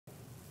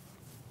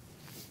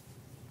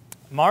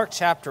Mark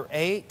chapter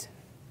 8.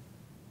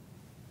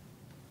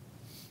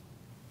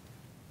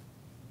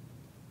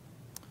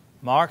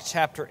 Mark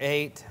chapter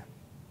 8,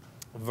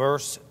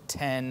 verse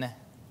 10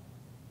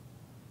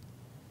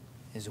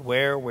 is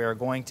where we're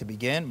going to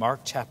begin.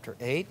 Mark chapter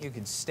 8. You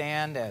can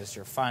stand as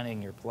you're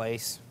finding your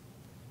place.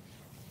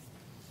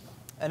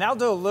 And I'll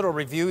do a little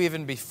review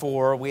even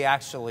before we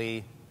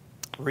actually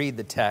read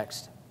the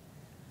text.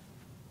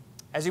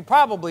 As you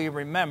probably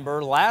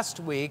remember, last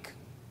week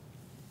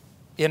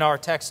in our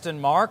text in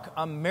Mark,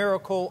 a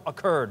miracle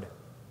occurred.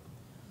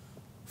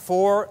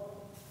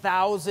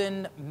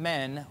 4,000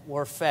 men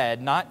were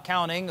fed, not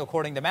counting,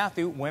 according to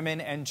Matthew, women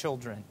and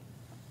children.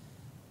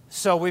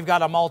 So we've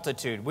got a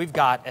multitude. We've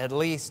got at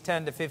least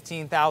 10 to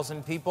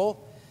 15,000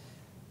 people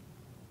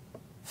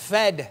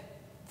fed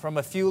from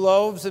a few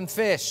loaves and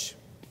fish.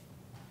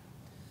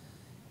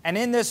 And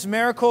in this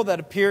miracle that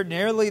appeared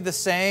nearly the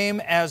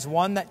same as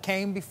one that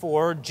came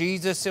before,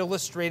 Jesus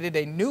illustrated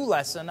a new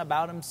lesson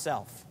about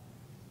himself.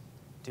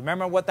 Do you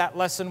remember what that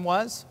lesson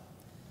was?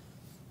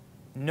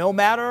 No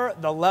matter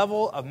the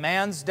level of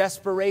man's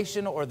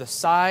desperation or the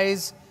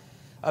size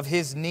of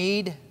his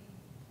need,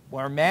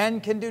 where man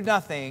can do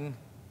nothing,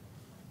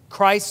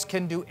 Christ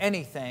can do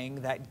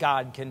anything that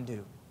God can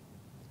do.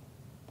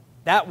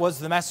 That was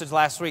the message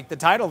last week. The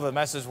title of the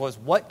message was,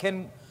 What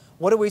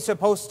are we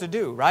supposed to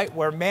do, right?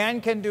 Where man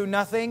can do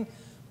nothing,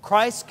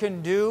 Christ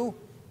can do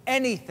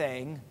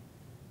anything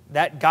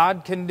that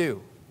God can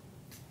do.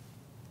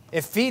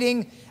 If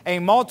feeding a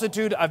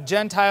multitude of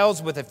Gentiles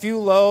with a few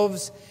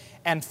loaves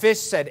and fish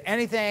said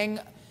anything,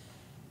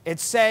 it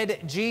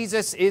said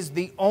Jesus is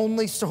the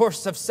only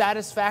source of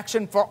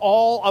satisfaction for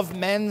all of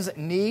men's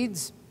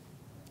needs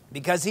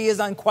because he is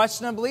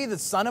unquestionably the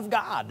Son of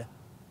God.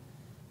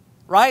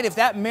 Right? If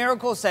that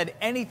miracle said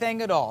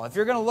anything at all, if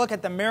you're going to look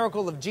at the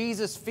miracle of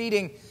Jesus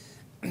feeding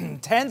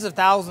tens of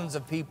thousands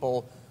of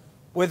people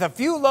with a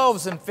few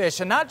loaves and fish,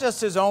 and not just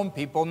his own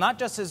people, not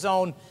just his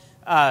own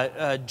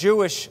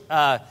Jewish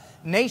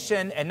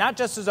nation, and not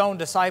just his own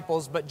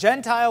disciples, but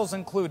Gentiles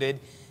included,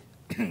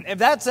 if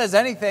that says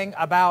anything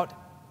about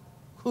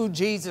who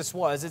Jesus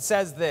was, it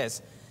says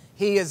this: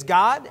 he is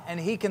God and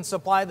he can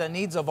supply the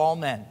needs of all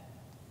men.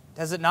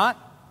 Does it not?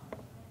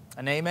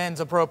 An amen's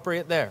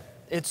appropriate there.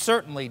 It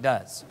certainly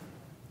does.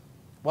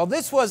 Well,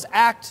 this was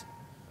Act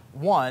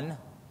 1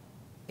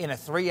 in a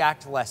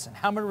 3-act lesson.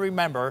 How many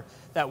remember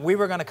that we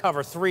were going to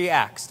cover 3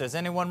 acts? Does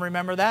anyone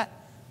remember that?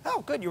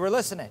 Oh, good, you were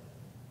listening.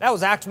 That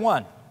was Act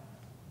 1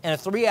 in a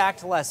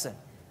 3-act lesson.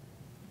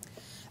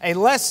 A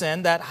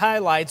lesson that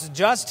highlights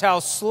just how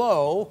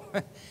slow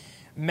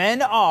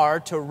men are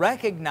to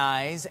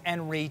recognize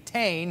and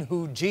retain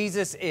who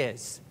Jesus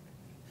is.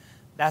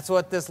 That's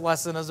what this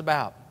lesson is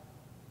about.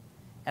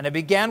 And it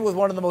began with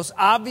one of the most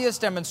obvious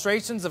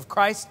demonstrations of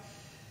Christ's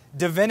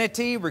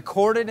divinity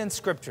recorded in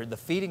Scripture, the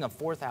feeding of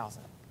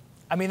 4,000.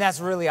 I mean, that's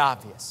really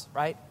obvious,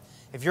 right?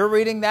 If you're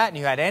reading that and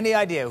you had any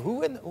idea,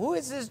 who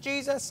is this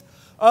Jesus?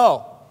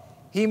 Oh,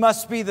 he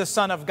must be the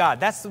Son of God.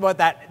 That's what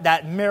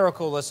that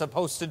miracle is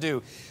supposed to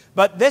do.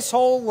 But this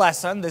whole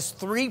lesson, this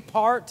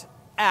 3-part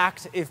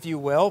act, if you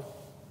will,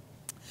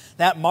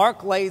 that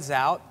Mark lays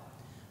out,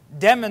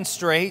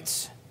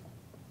 demonstrates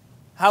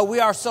how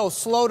we are so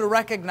slow to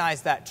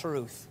recognize that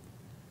truth.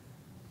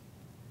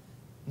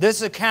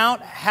 This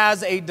account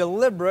has a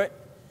deliberate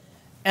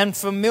and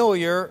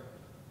familiar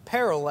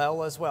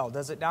parallel as well,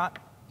 does it not?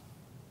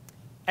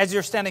 As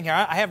you're standing here,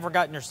 I haven't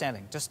forgotten you're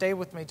standing. Just stay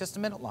with me just a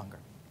minute longer.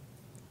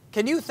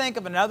 Can you think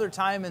of another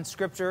time in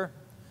Scripture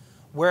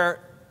where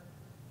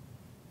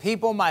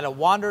people might have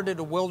wandered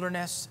into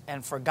wilderness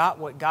and forgot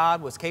what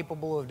God was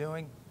capable of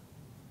doing?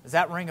 Does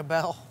that ring a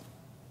bell?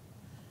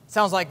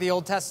 Sounds like the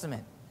Old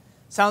Testament.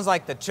 Sounds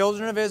like the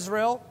children of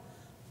Israel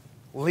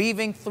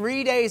leaving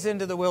 3 days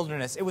into the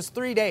wilderness. It was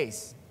 3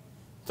 days.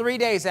 3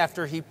 days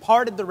after he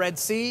parted the Red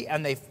Sea,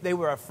 and they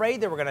were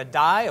afraid they were going to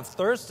die of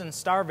thirst and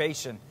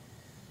starvation,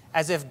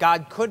 as if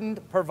God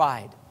couldn't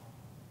provide.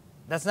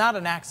 That's not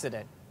an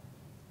accident,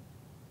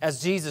 as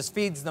Jesus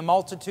feeds the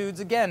multitudes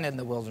again in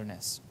the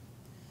wilderness.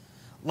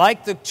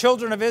 Like the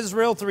children of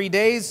Israel 3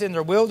 days in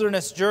their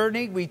wilderness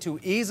journey, we too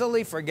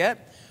easily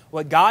forget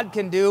what God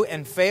can do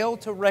and fail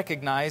to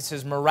recognize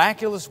his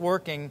miraculous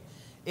working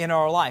in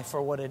our life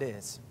for what it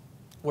is.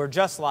 We're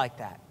just like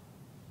that.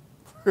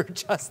 We're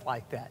just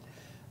like that.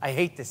 I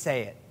hate to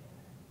say it.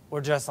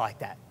 We're just like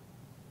that.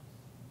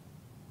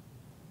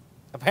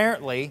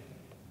 Apparently,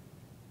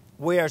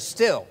 we are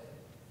still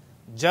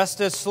just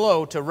as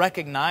slow to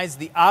recognize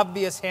the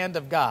obvious hand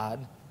of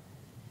God,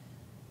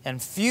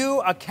 and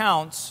few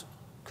accounts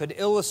could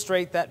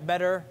illustrate that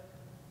better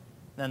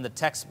than the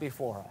text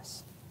before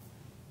us.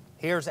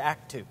 Here's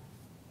Act 2.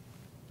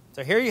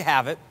 So here you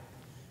have it.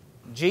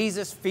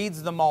 Jesus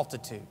feeds the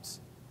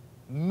multitudes.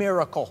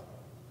 Miracle.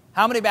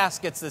 How many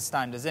baskets this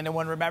time? Does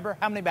anyone remember?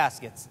 How many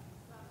baskets?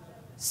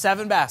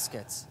 7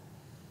 baskets.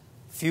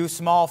 Few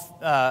small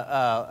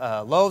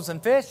loaves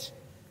and fish.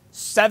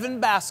 7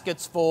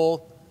 baskets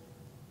full.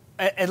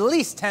 At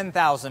least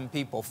 10,000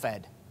 people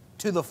fed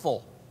to the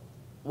full.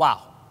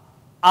 Wow.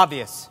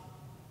 Obvious.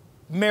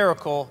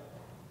 Miracle.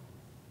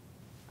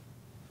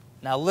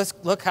 Now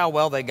look how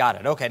well they got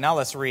it. Okay, now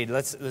let's read.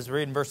 Let's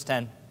read in verse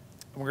 10.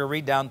 We're going to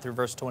read down through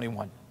verse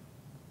 21.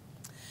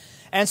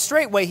 And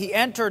straightway he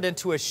entered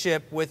into a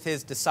ship with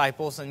his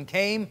disciples and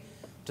came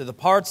to the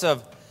parts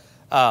of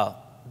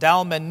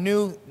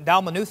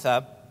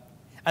Dalmanutha.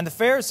 And the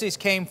Pharisees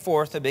came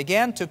forth and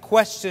began to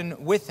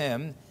question with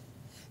him,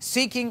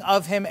 seeking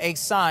of him a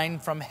sign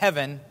from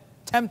heaven,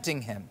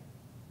 tempting him.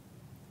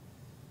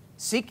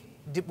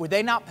 Were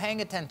they not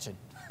paying attention?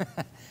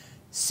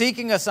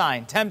 Seeking a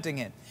sign, tempting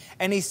him.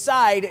 And he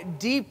sighed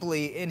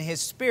deeply in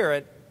his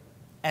spirit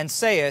and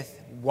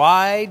saith,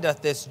 Why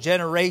doth this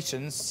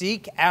generation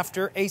seek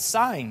after a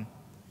sign?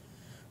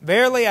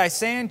 Verily I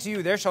say unto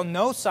you, there shall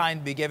no sign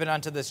be given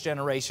unto this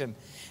generation.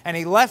 And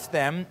he left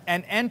them,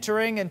 and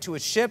entering into a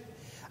ship,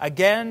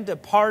 again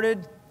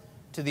departed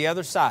to the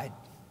other side.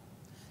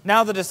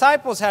 Now the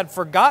disciples had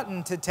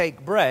forgotten to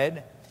take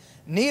bread,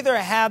 neither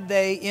had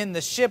they in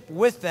the ship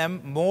with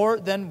them more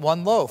than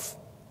one loaf.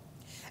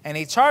 And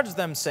he charged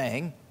them,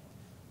 saying,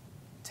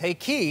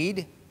 Take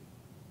heed,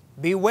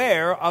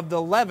 beware of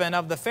the leaven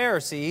of the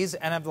Pharisees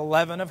and of the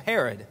leaven of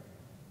Herod.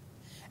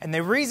 And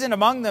they reasoned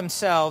among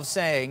themselves,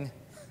 saying,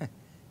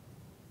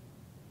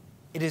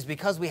 It is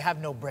because we have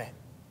no bread.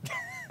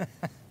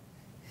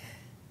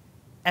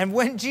 And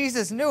when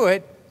Jesus knew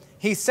it,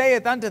 he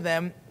saith unto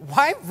them,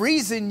 Why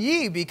reason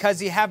ye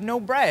because ye have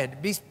no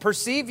bread?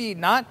 Perceive ye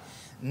not,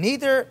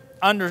 neither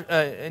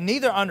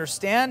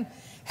understand?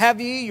 Have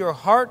ye your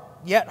heart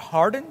yet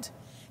hardened?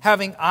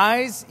 Having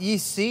eyes ye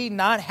see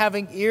not,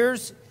 having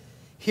ears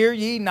hear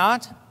ye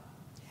not?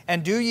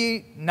 And do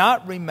ye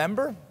not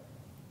remember?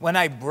 When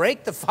I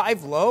break the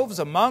 5 loaves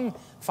among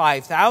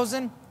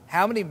 5,000,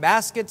 how many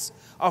baskets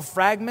of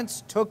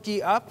fragments took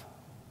ye up?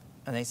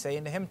 And they say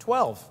unto him,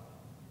 12.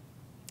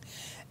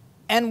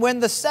 And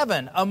when the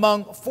 7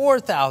 among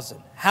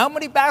 4,000, how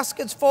many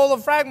baskets full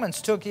of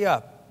fragments took ye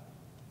up?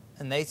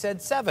 And they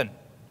said, 7.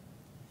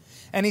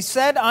 And he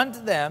said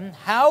unto them,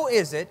 How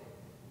is it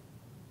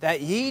that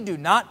ye do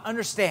not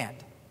understand?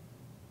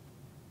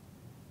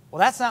 Well,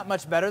 that's not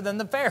much better than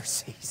the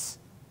Pharisees.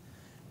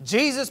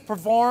 Jesus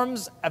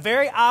performs a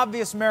very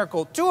obvious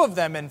miracle, 2 of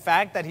them, in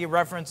fact, that he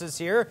references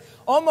here,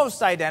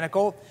 almost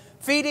identical,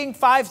 feeding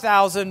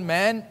 5,000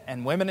 men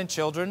and women and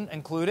children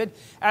included,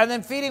 and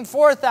then feeding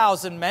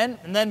 4,000 men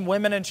and then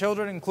women and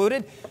children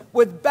included,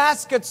 with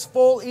baskets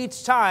full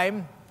each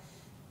time.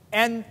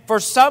 And for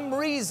some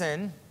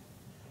reason,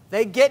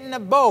 they get in a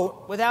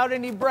boat without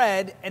any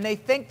bread, and they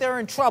think they're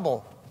in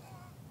trouble.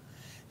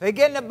 They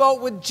get in a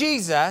boat with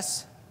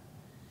Jesus,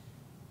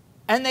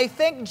 and they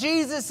think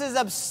Jesus is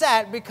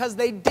upset because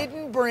they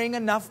didn't bring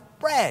enough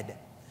bread.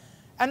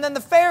 And then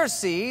the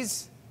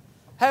Pharisees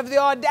have the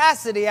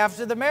audacity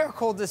after the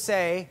miracle to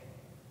say,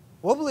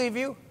 We'll believe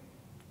you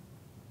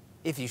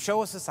if you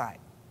show us a sign.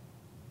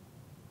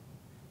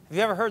 Have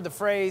you ever heard the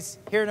phrase,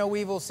 hear no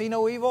evil, see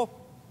no evil?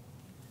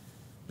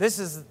 This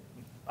is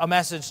a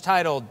message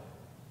titled,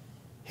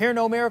 Hear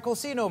no miracle,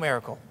 see no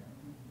miracle.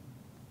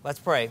 Let's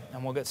pray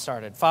and we'll get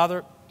started.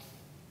 Father,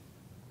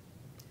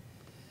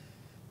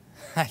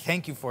 I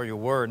thank you for your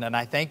word, and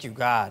I thank you,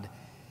 God,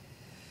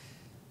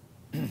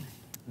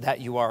 that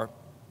you are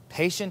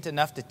patient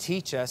enough to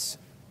teach us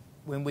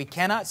when we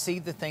cannot see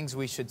the things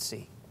we should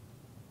see.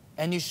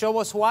 And you show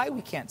us why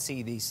we can't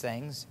see these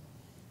things,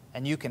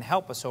 and you can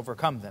help us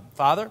overcome them.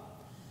 Father,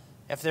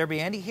 if there be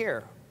any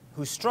here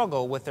who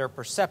struggle with their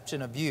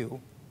perception of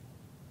you,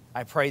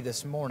 I pray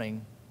this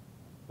morning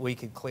we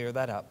could clear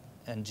that up.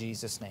 In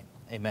Jesus' name,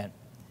 amen.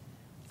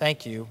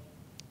 Thank you.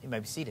 You may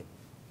be seated.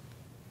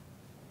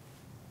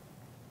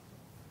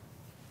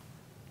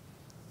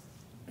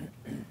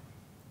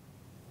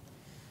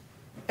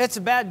 It's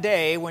a bad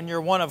day when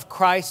you're one of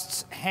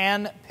Christ's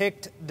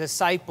hand-picked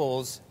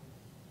disciples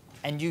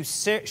and you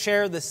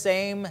share the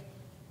same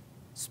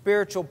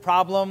spiritual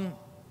problem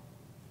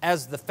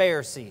as the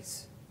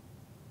Pharisees.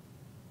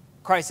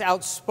 Christ's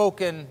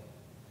outspoken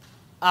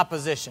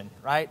opposition,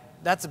 right?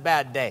 That's a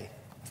bad day.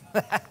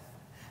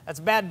 That's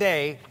a bad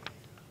day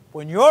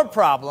when your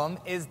problem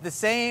is the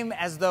same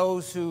as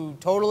those who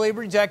totally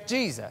reject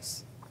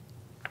Jesus.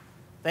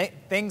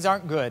 Things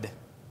aren't good.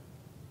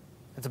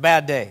 It's a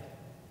bad day.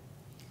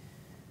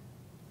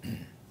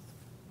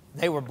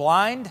 They were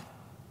blind,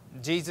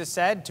 Jesus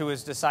said to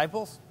his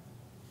disciples.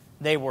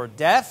 They were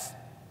deaf.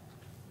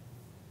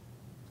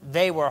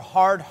 They were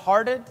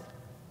hard-hearted.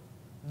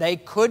 They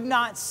could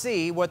not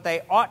see what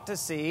they ought to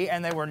see,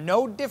 and they were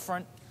no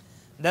different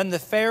than the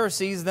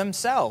Pharisees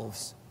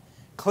themselves.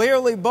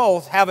 Clearly,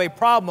 both have a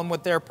problem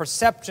with their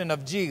perception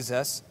of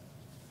Jesus,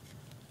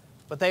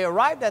 but they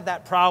arrived at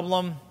that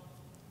problem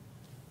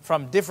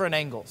from different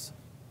angles.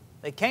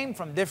 They came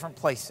from different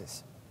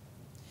places.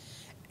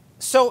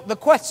 So the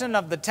question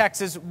of the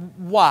text is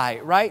why,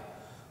 right?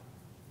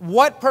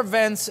 What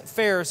prevents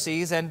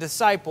Pharisees and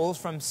disciples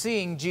from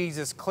seeing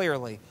Jesus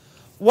clearly?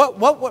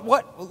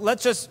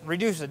 Let's just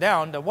reduce it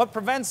down to what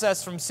prevents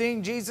us from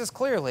seeing Jesus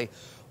clearly.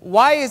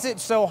 Why is it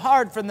so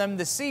hard for them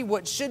to see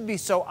what should be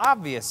so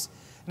obvious?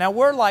 Now,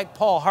 we're like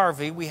Paul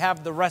Harvey. We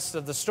have the rest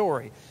of the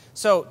story.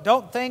 So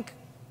don't think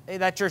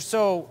that you're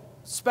so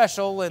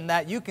special in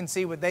that you can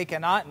see what they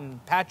cannot,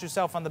 and pat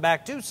yourself on the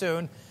back too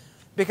soon,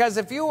 because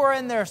if you were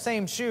in their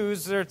same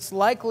shoes, it's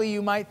likely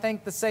you might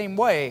think the same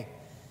way.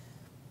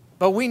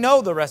 But we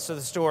know the rest of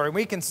the story.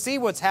 We can see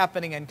what's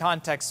happening in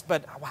context,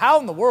 but how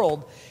in the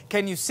world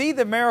can you see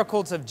the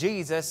miracles of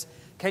Jesus?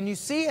 Can you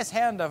see His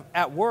hand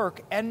at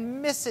work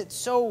and miss it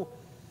so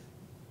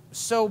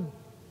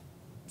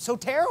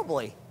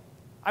terribly?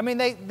 I mean,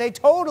 they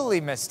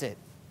totally missed it.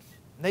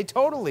 They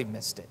totally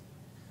missed it.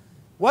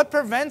 What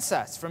prevents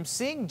us from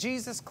seeing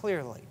Jesus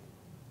clearly?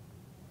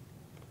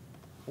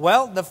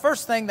 Well, the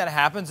first thing that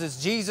happens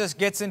is Jesus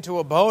gets into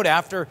a boat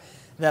after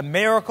the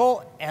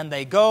miracle, and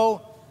they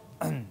go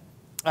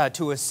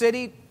to a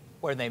city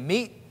where they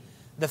meet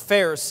the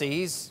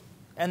Pharisees,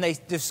 and they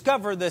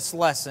discover this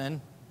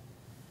lesson.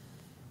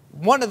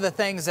 One of the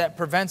things that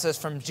prevents us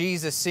from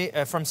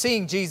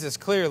seeing Jesus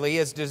clearly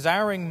is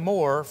desiring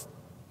more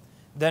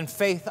than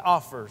faith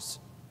offers.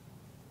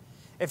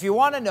 If you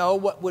want to know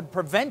what would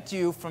prevent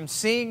you from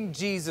seeing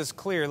Jesus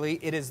clearly,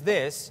 it is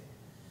this: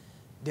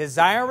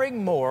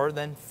 desiring more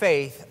than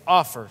faith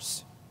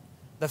offers.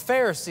 The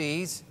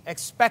Pharisees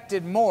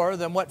expected more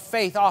than what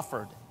faith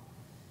offered.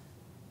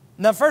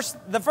 And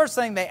the first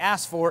thing they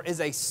asked for is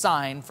a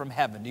sign from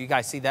heaven. Do you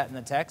guys see that in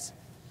the text?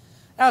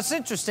 Now, it's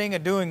interesting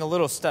in doing a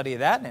little study of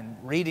that and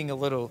reading a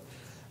little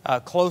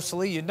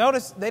closely. You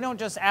notice they don't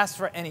just ask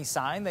for any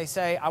sign. They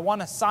say, I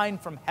want a sign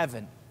from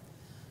heaven.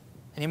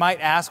 And you might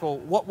ask, well,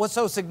 what's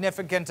so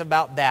significant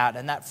about that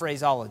and that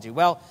phraseology?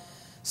 Well,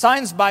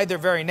 signs by their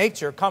very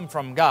nature come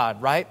from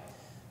God, right?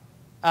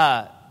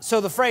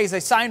 So the phrase,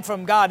 a sign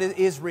from God,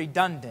 is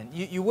redundant.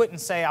 You wouldn't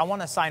say, I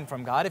want a sign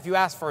from God. If you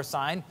ask for a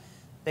sign,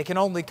 they can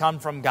only come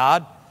from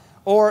God.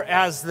 Or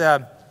as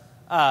the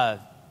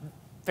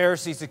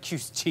Pharisees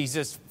accused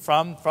Jesus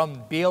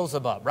from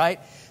Beelzebub, right?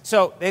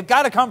 So they've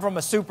got to come from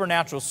a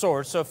supernatural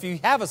source. So if you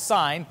have a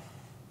sign,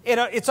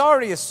 it's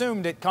already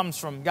assumed it comes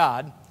from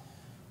God.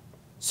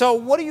 So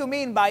what do you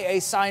mean by a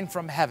sign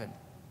from heaven?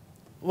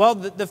 Well,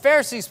 the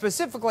Pharisees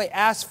specifically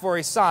asked for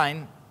a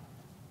sign,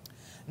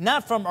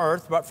 not from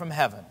earth, but from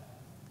heaven.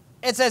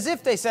 It's as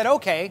if they said,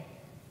 okay,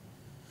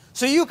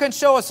 so you can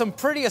show us some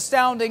pretty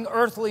astounding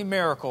earthly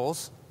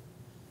miracles,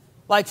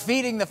 like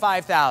feeding the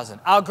 5,000.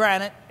 I'll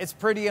grant it, it's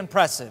pretty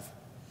impressive.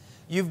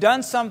 You've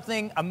done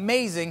something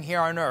amazing here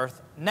on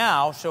earth.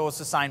 Now show us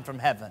a sign from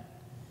heaven.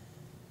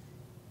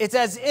 It's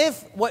as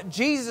if what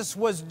Jesus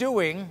was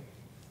doing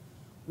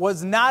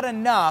was not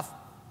enough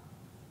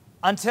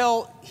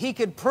until He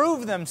could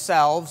prove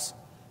themselves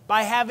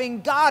by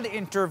having God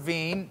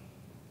intervene,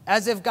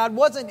 as if God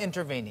wasn't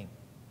intervening.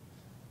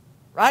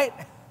 Right?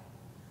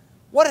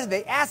 What are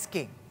they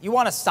asking? You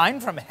want a sign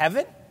from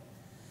heaven?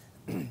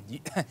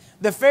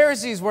 The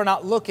Pharisees were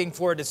not looking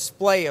for a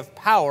display of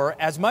power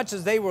as much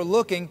as they were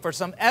looking for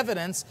some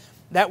evidence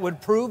that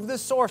would prove the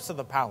source of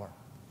the power.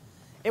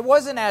 It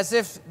wasn't as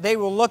if they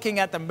were looking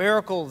at the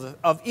miracle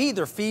of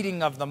either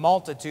feeding of the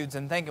multitudes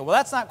and thinking, well,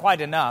 that's not quite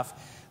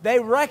enough. They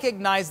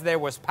recognized there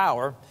was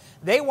power.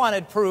 They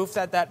wanted proof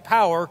that that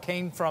power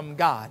came from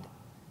God.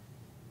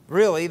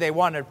 Really, they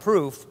wanted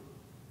proof.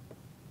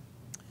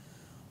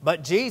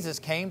 But Jesus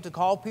came to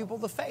call people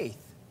to faith.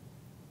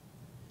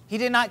 He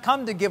did not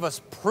come to give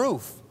us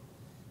proof.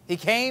 He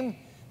came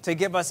to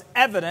give us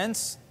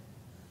evidence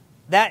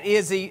that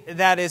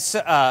is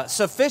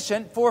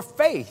sufficient for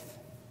faith.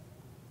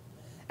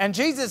 And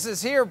Jesus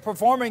is here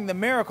performing the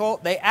miracle.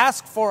 They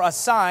asked for a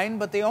sign,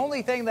 but the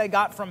only thing they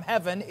got from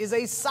heaven is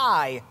a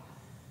sigh.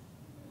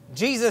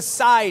 Jesus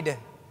sighed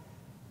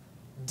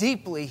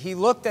deeply. He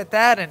looked at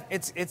that, and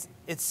it's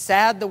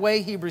sad the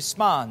way He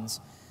responds.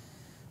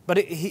 But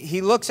he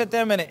looks at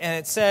them, and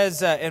it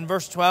says in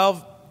verse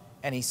 12,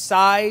 and He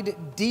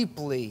sighed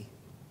deeply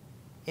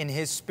in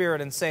His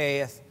spirit and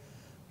saith,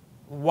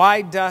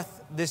 why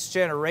doth this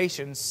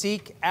generation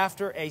seek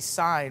after a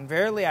sign?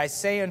 Verily I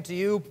say unto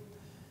you,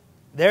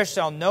 there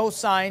shall no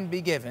sign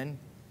be given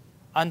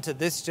unto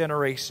this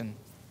generation.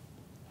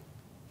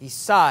 He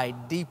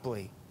sighed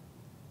deeply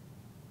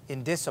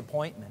in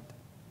disappointment.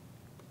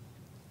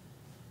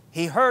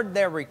 He heard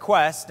their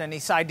request and He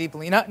sighed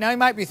deeply. Now you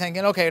might be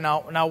thinking, okay,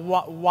 now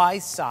why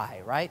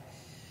sigh, right?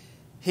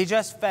 He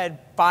just fed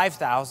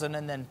 5,000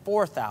 and then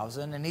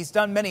 4,000, and He's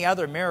done many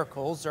other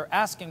miracles. They're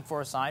asking for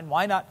a sign.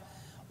 Why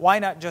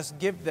not just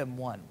give them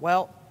one?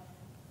 Well,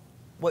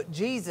 what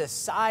Jesus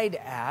sighed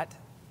at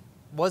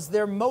was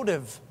their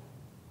motive.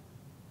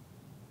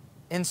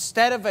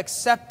 Instead of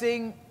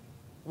accepting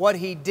what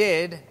He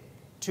did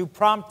to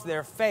prompt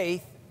their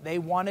faith, they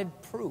wanted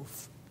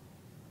proof.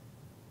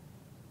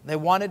 They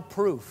wanted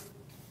proof.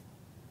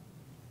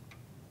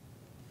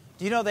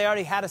 Do you know they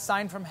already had a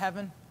sign from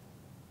heaven?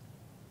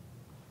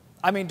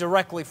 I mean,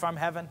 directly from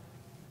heaven.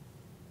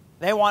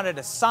 They wanted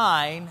a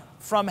sign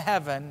from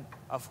heaven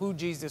of who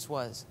Jesus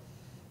was.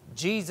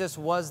 Jesus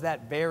was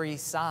that very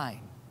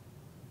sign.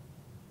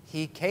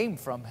 He came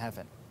from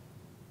heaven.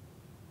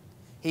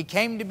 He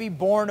came to be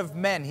born of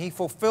men. He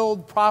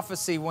fulfilled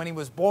prophecy when He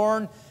was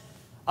born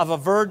of a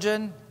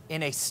virgin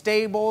in a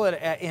stable,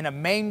 in a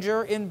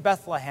manger in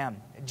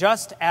Bethlehem.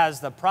 just as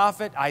the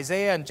prophet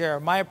Isaiah and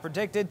Jeremiah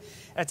predicted.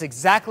 That's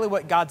exactly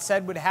what God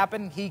said would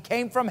happen. He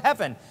came from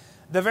heaven.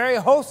 The very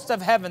hosts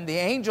of heaven, the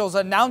angels,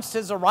 announced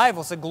his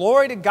arrival, said,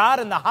 "Glory to God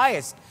in the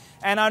highest,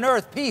 and on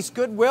earth peace,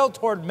 goodwill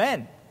toward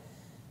men."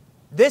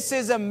 This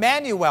is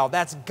Emmanuel.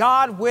 That's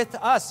God with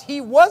us. He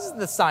was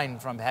the sign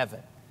from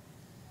heaven.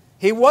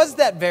 He was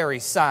that very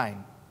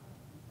sign.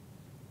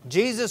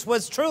 Jesus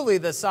was truly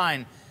the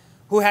sign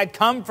who had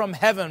come from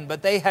heaven,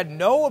 but they had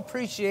no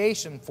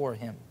appreciation for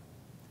him.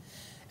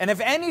 And if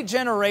any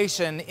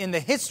generation in the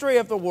history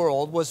of the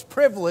world was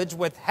privileged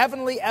with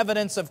heavenly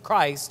evidence of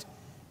Christ,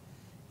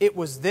 it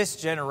was this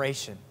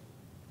generation.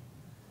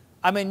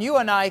 I mean, you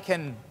and I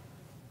can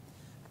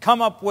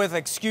come up with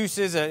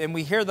excuses, and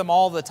we hear them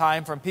all the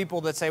time from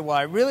people that say, well,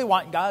 I really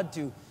want God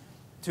to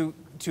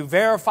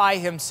verify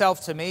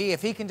himself to me.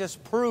 If he can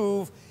just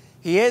prove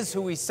he is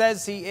who he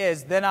says he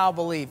is, then I'll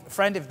believe.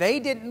 Friend, if they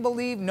didn't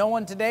believe, no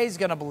one today is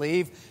going to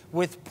believe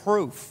with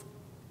proof.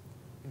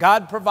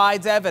 God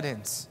provides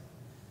evidence.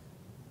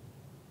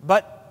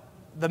 But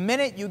the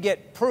minute you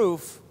get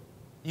proof,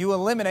 you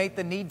eliminate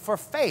the need for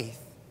faith.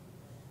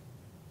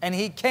 And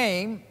he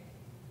came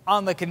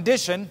on the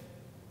condition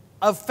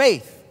of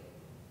faith.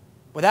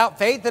 Without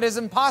faith, it is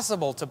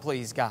impossible to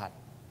please God.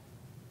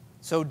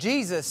 So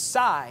Jesus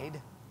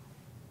sighed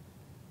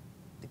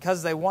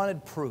because they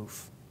wanted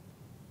proof.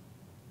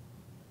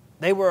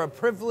 They were a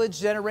privileged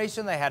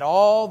generation. They had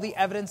all the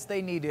evidence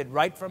they needed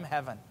right from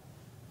heaven.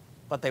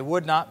 But they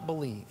would not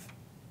believe.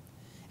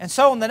 And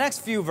so in the next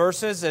few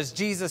verses, as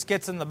Jesus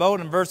gets in the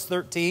boat in verse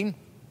 13,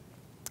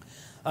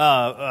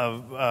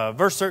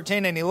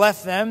 and he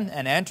left them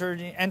and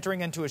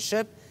entering into a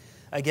ship,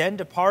 again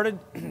departed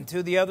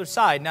to the other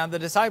side. Now the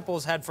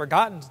disciples had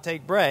forgotten to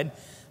take bread,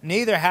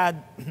 neither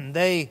had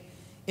they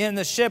in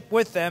the ship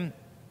with them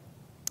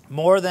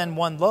more than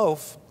one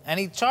loaf. And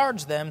he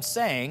charged them,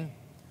 saying,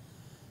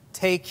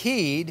 "Take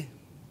heed,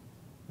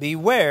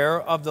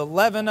 beware of the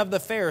leaven of the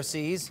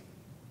Pharisees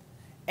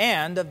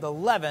and of the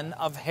leaven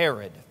of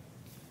Herod."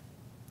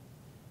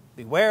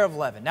 Beware of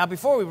leaven. Now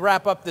before we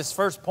wrap up this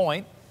first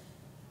point,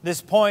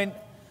 this point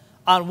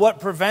on what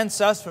prevents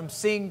us from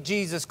seeing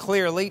Jesus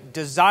clearly,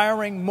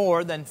 desiring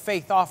more than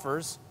faith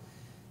offers,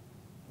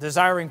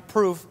 desiring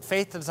proof.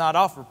 Faith does not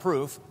offer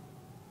proof.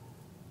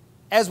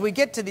 As we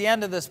get to the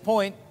end of this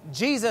point,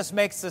 Jesus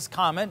makes this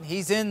comment.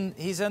 He's in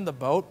the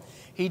boat.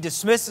 He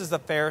dismisses the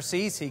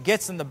Pharisees. He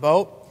gets in the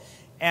boat.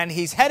 And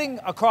he's heading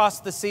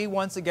across the sea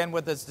once again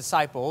with his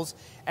disciples.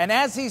 And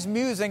as he's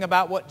musing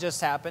about what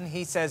just happened,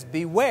 he says,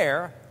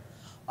 "Beware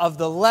of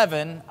the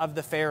leaven of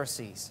the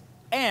Pharisees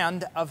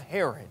and of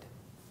Herod."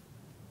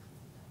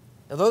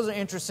 Now those are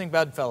interesting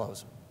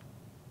bedfellows.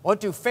 What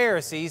do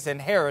Pharisees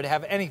and Herod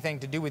have anything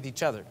to do with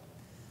each other?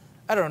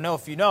 I don't know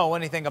if you know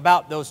anything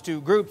about those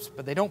two groups,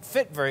 but they don't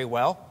fit very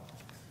well.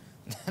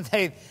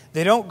 They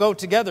don't go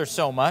together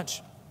so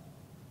much.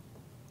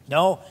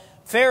 No,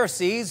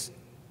 Pharisees,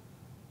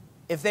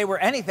 if they were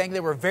anything,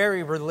 they were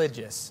very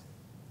religious,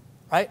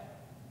 right?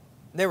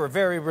 They were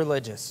very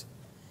religious.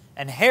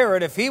 And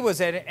Herod, if he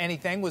was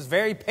anything, was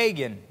very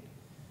pagan,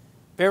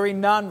 very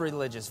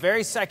non-religious,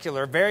 very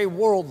secular, very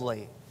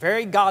worldly,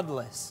 very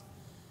godless.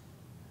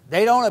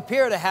 They don't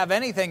appear to have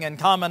anything in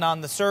common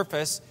on the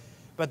surface,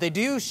 but they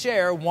do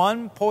share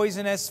one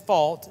poisonous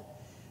fault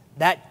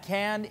that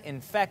can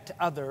infect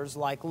others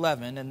like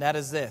leaven, and that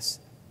is this: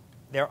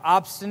 their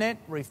obstinate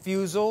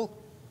refusal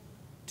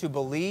to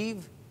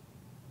believe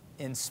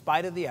in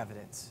spite of the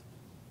evidence.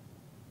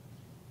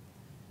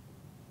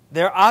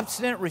 Their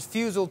obstinate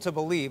refusal to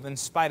believe in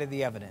spite of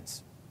the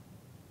evidence.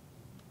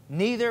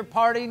 Neither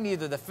party,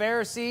 neither the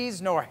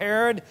Pharisees nor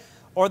Herod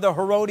or the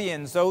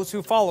Herodians, those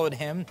who followed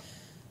him,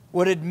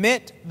 would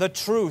admit the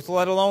truth,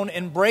 let alone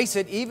embrace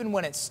it, even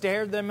when it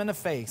stared them in the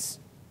face.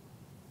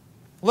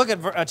 Look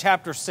at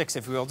chapter 6,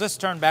 if you will.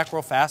 Just turn back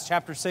real fast.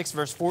 Chapter 6,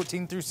 verse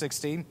 14 through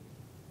 16.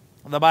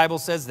 The Bible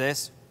says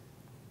this: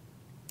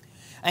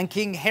 "And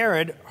King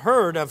Herod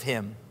heard of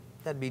him,"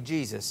 that'd be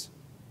Jesus,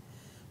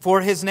 "for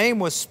his name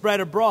was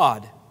spread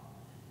abroad.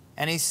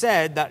 And he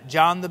said that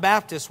John the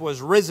Baptist was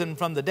risen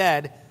from the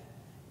dead,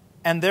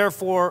 and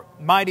therefore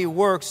mighty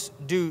works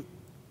do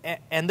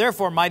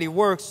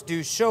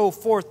show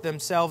forth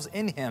themselves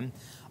in him.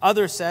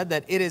 Others said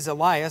that it is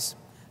Elias,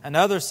 and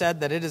others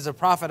said that it is a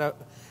prophet,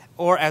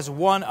 or as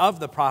one of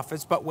the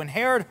prophets. But when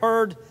Herod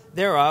heard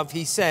thereof,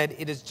 he said,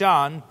 It is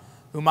John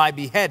whom I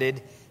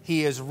beheaded.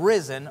 He is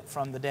risen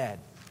from the dead."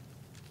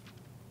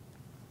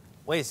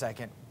 Wait a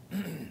second.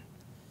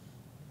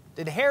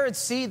 Did Herod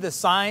see the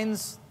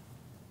signs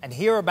and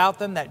hear about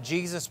them that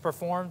Jesus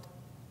performed?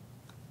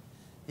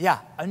 Yeah,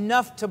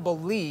 enough to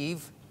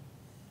believe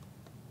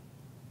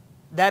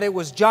that it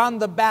was John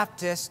the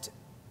Baptist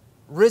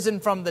risen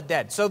from the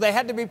dead. So they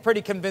had to be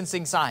pretty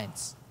convincing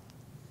signs.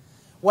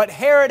 What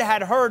Herod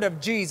had heard of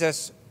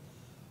Jesus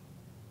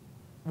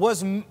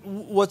was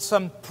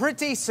some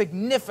pretty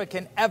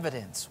significant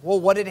evidence. Well,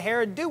 what did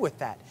Herod do with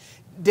that?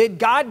 Did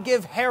God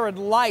give Herod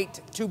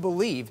light to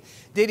believe?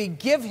 Did he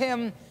give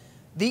him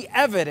the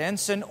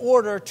evidence in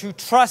order to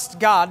trust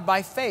God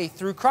by faith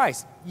through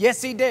Christ.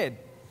 Yes, he did.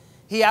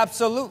 He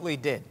absolutely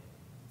did.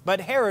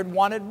 But Herod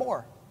wanted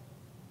more.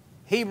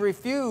 He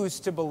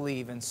refused to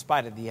believe in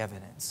spite of the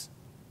evidence.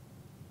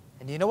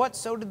 And you know what?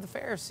 So did the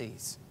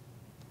Pharisees.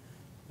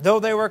 Though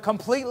they were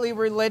completely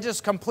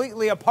religious,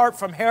 completely apart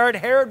from Herod,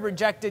 Herod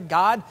rejected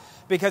God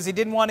because he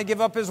didn't want to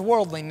give up his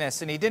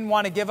worldliness and he didn't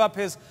want to give up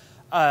his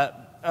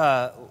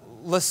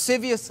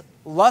lascivious,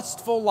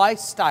 lustful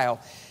lifestyle.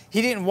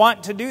 He didn't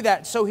want to do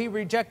that, so he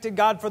rejected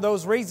God for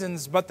those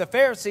reasons. But the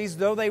Pharisees,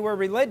 though they were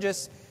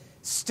religious,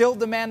 still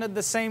demanded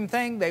the same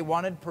thing. They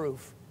wanted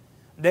proof.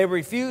 They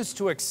refused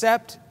to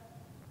accept,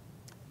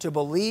 to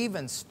believe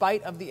in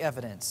spite of the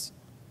evidence.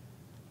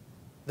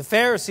 The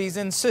Pharisees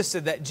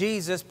insisted that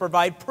Jesus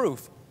provide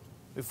proof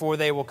before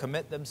they will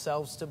commit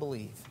themselves to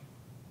believe.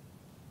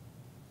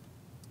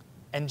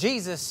 And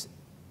Jesus,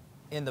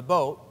 in the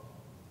boat,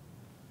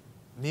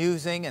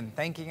 musing and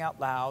thinking out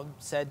loud,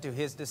 said to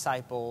his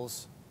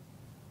disciples,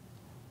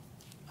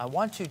 I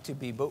want you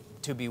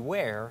to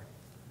beware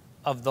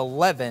of the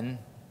leaven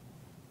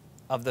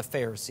of the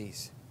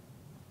Pharisees.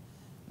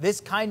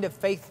 This kind of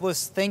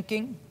faithless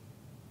thinking,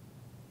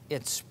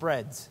 it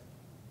spreads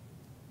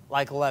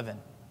like leaven,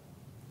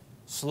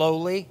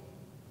 slowly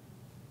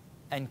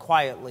and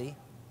quietly,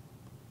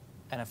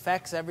 and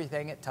affects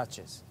everything it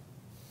touches.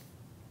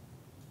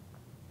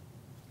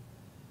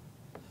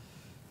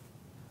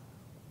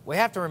 We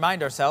have to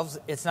remind ourselves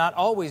it's not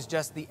always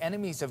just the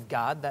enemies of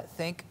God that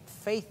think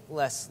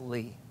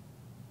faithlessly.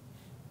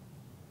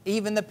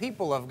 Even the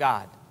people of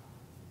God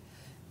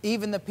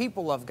can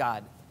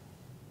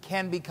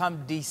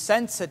become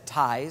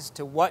desensitized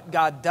to what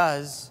God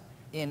does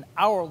in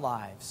our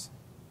lives.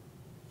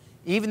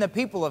 Even the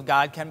people of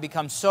God can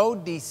become so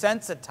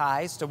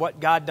desensitized to what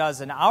God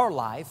does in our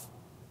life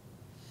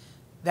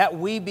that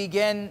we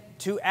begin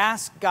to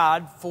ask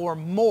God for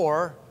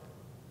more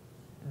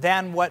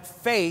than what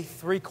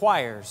faith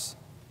requires.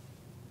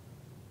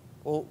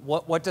 Well,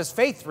 what does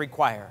faith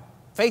require?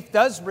 Faith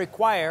does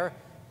require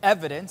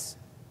evidence.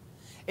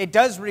 It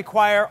does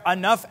require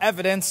enough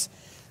evidence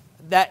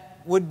that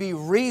would be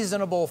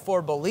reasonable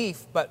for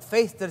belief, but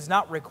faith does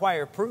not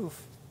require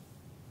proof.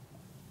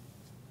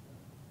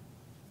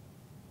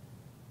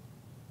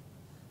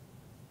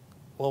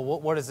 Well,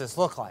 what does this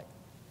look like?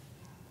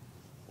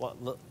 Well,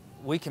 look,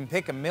 we can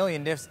pick a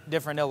million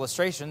different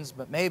illustrations,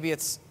 but maybe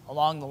it's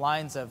along the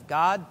lines of,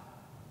 God,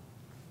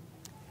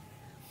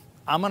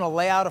 I'm going to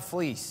lay out a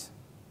fleece.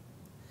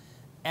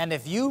 And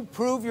if you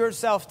prove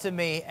yourself to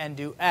me and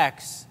do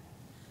X,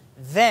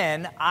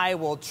 then I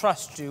will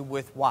trust you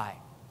with Y.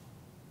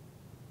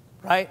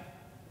 Right?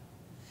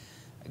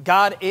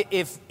 God,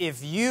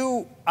 if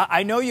you,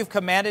 I know you've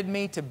commanded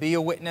me to be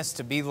a witness,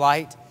 to be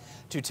light,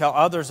 to tell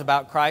others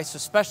about Christ,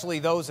 especially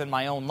those in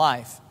my own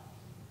life.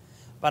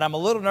 But I'm a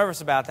little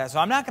nervous about that. So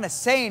I'm not going to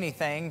say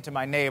anything to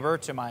my neighbor,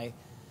 to my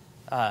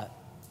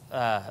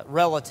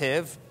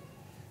relative,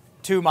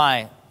 to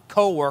my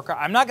co-worker.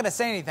 I'm not going to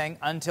say anything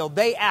until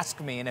they ask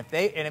me. And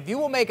if you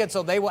will make it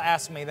so they will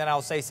ask me, then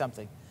I'll say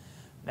something.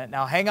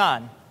 Now hang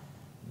on.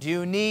 Do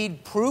you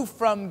need proof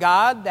from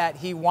God that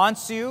He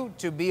wants you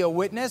to be a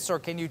witness, or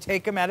can you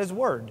take Him at His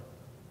word?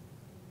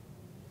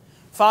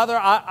 Father,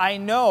 I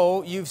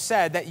know you've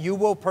said that you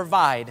will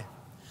provide.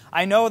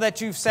 I know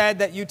that you've said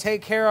that you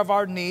take care of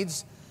our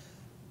needs.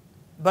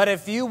 But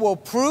if you will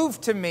prove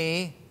to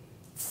me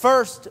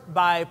first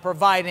by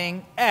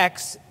providing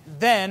X,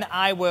 then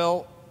I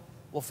will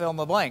fill in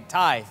the blank,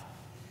 tithe.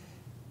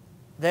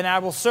 Then I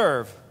will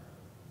serve.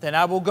 Then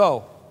I will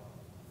go.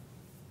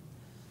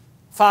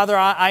 Father,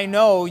 I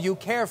know you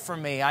care for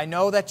me. I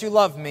know that you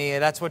love me.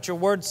 That's what your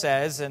word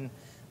says. And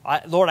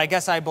Lord, I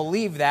guess I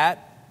believe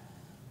that.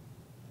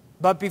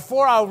 But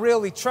before I'll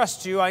really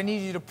trust you, I need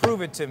you to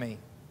prove it to me.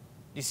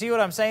 You see what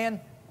I'm saying?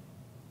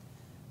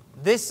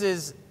 This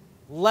is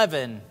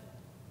leaven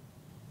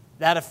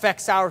that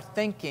affects our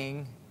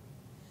thinking.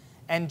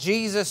 And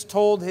Jesus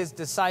told His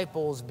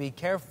disciples, be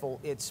careful,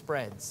 it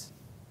spreads.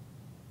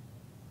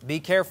 Be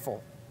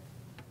careful.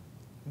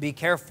 Be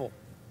careful.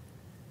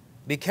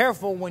 Be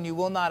careful when you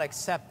will not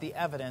accept the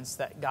evidence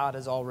that God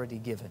has already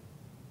given.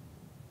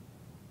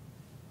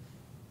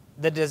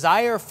 The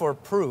desire for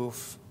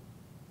proof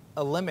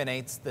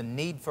eliminates the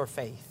need for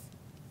faith.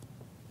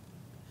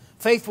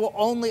 Faith will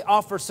only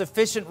offer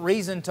sufficient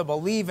reason to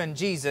believe in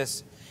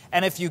Jesus.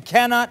 And if you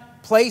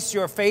cannot place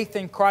your faith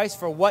in Christ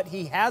for what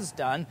He has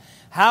done,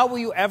 how will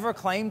you ever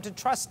claim to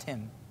trust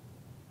Him?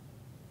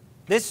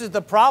 This is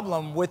the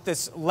problem with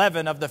this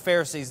leaven of the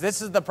Pharisees.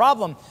 This is the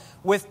problem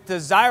with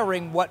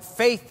desiring what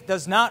faith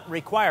does not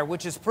require,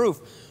 which is proof.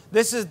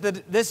 This is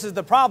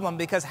the problem,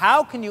 because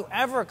how can you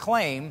ever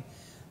claim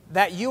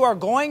that you are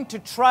going to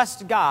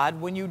trust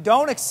God when you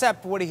don't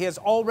accept what He has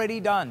already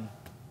done?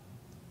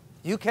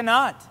 You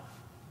cannot.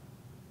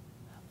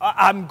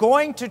 I'm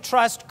going to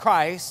trust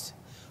Christ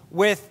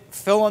with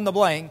fill in the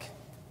blank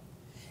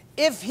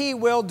if he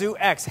will do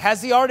X.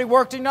 Has he already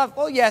worked enough?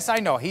 Well, yes, I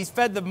know. He's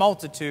fed the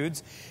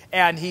multitudes,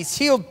 and he's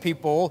healed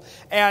people,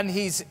 and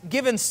he's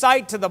given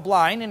sight to the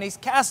blind, and he's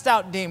cast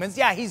out demons.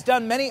 Yeah, he's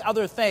done many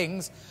other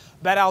things,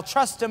 but I'll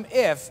trust him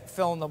if,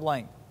 fill in the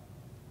blank.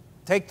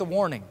 Take the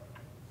warning.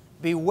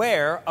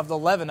 Beware of the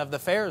leaven of the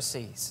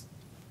Pharisees,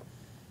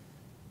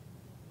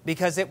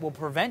 because it will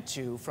prevent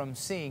you from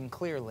seeing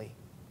clearly,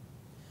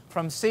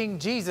 from seeing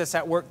Jesus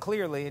at work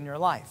clearly in your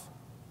life.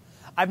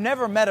 I've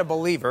never met a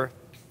believer,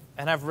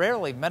 and I've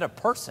rarely met a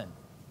person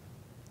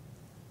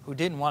who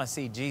didn't want to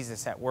see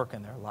Jesus at work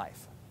in their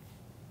life,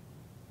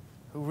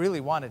 who really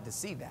wanted to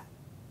see that.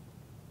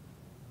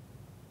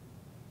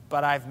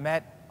 But I've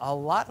met a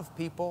lot of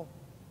people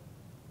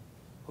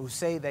who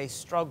say they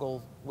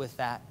struggle with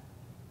that.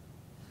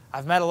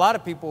 I've met a lot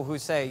of people who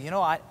say, you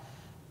know, I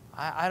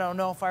don't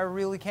know if I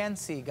really can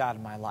see God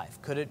in my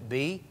life. Could it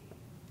be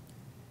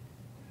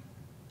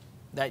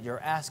that you're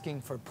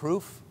asking for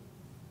proof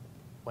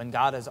when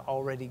God has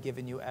already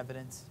given you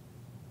evidence?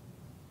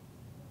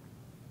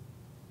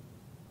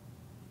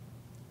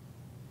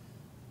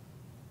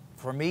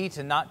 For me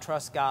to not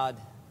trust God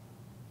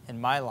in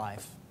my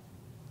life,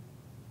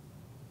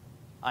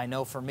 I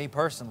know for me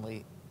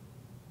personally,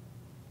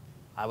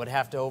 I would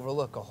have to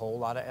overlook a whole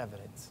lot of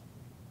evidence.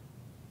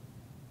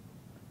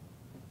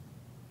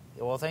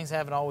 Well, things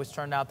haven't always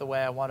turned out the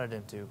way I wanted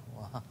them to.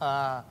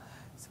 Well,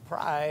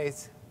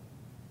 surprise.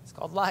 It's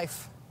called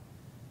life.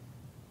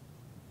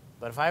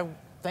 But if I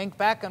think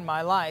back on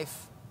my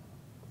life,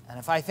 and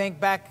if I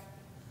think back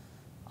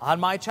on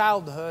my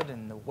childhood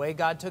and the way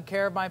God took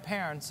care of my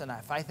parents, and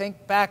if I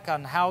think back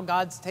on how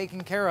God's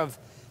taken care of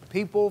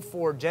people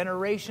for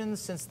generations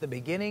since the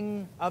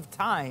beginning of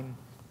time,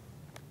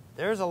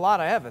 there's a lot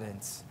of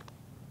evidence.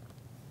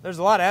 There's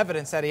a lot of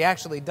evidence that He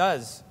actually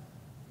does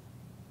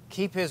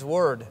keep His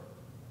word,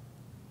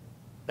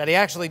 that He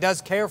actually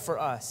does care for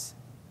us.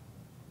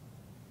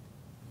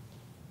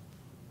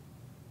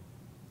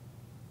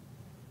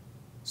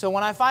 So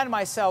when I find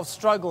myself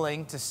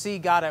struggling to see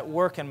God at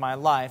work in my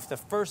life, the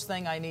first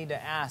thing I need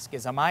to ask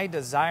is, am I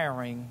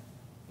desiring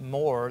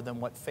more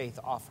than what faith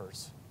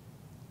offers?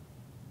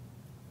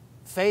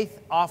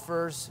 Faith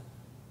offers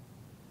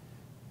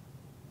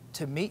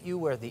to meet you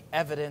where the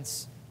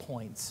evidence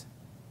points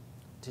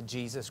to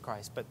Jesus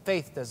Christ. But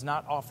faith does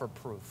not offer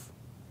proof.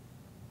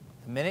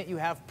 The minute you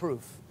have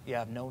proof, you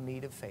have no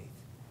need of faith.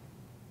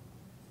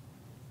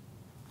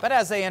 But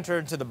as they enter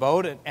into the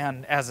boat,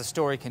 and as the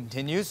story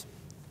continues,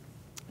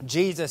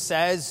 Jesus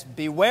says,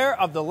 beware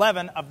of the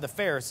leaven of the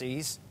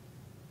Pharisees.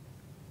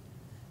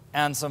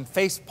 And some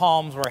face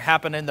palms were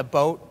happening in the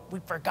boat. We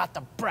forgot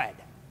the bread.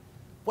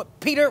 What,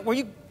 Peter,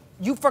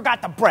 you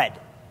forgot the bread.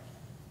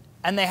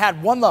 And they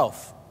had one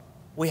loaf.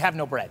 We have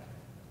no bread.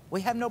 We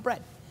have no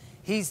bread.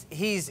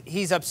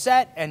 He's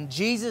upset, and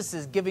Jesus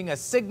is giving us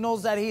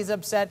signals that he's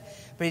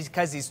upset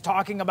because he's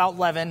talking about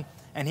leaven,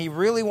 and he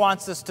really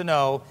wants us to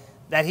know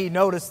that he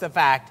noticed the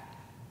fact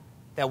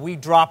that we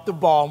dropped the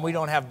ball and we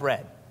don't have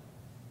bread.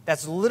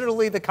 That's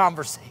literally the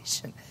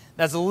conversation.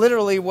 That's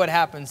literally what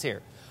happens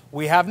here.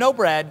 We have no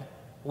bread.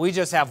 We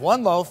just have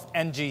one loaf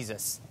and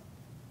Jesus.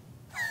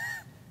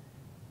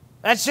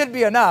 That should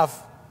be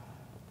enough,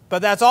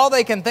 but that's all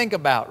they can think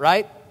about,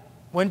 right?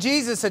 When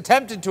Jesus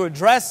attempted to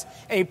address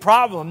a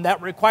problem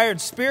that required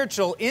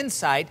spiritual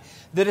insight,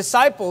 the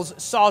disciples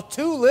saw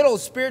too little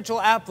spiritual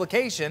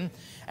application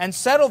and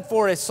settled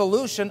for a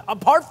solution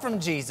apart from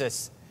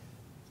Jesus.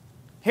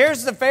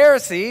 Here's the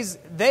Pharisees.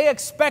 They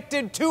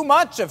expected too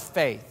much of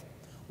faith.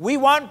 We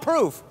want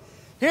proof.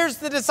 Here's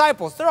the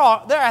disciples. They're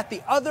at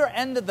the other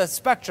end of the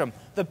spectrum.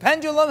 The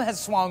pendulum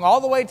has swung all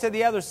the way to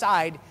the other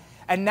side,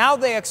 and now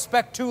they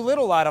expect too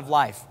little out of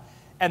life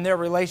and their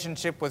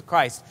relationship with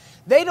Christ.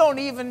 They don't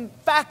even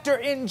factor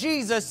in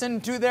Jesus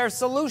into their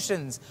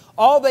solutions.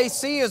 All they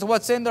see is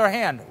what's in their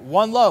hand,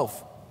 one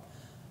loaf.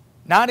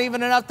 Not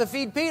even enough to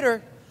feed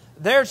Peter.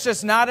 There's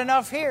just not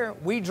enough here.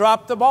 We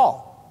dropped the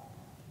ball.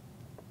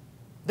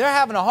 They're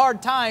having a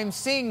hard time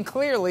seeing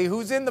clearly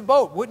who's in the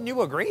boat. Wouldn't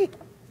you agree?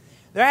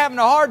 They're having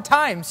a hard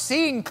time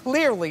seeing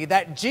clearly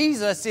that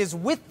Jesus is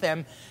with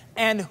them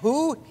and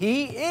who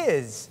He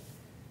is.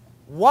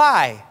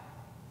 Why?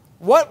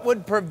 What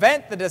would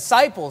prevent the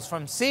disciples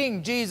from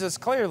seeing Jesus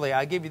clearly?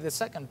 I'll give you the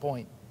second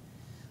point.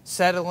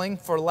 Settling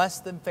for less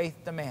than faith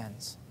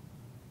demands.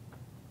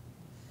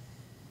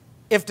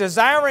 If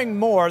desiring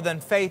more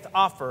than faith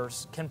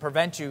offers can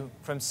prevent you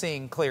from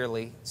seeing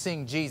clearly,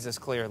 seeing Jesus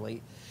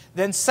clearly,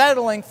 then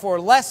settling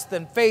for less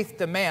than faith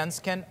demands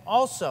can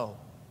also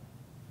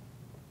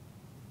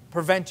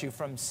prevent you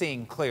from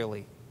seeing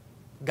clearly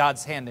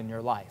God's hand in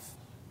your life.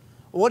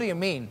 What do you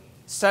mean,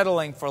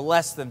 settling for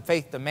less than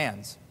faith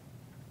demands?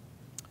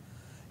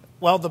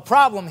 Well, the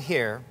problem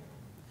here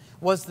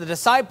was the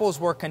disciples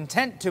were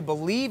content to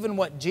believe in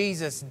what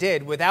Jesus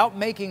did without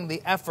making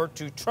the effort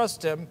to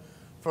trust Him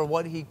for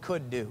what He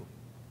could do.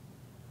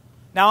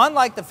 Now,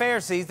 unlike the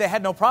Pharisees, they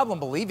had no problem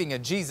believing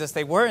in Jesus.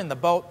 They were in the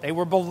boat. They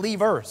were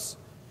believers.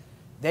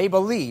 They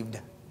believed.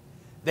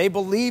 They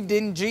believed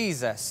in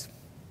Jesus.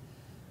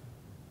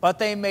 But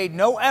they made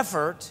no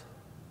effort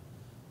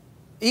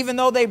Even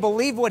though they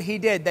believed what he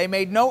did, they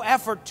made no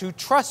effort to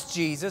trust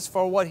Jesus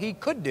for what he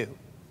could do.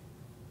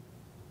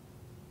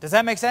 Does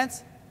that make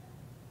sense?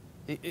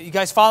 You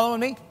guys following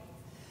me?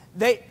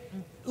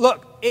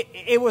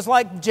 It was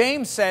like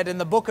James said in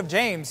the book of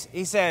James.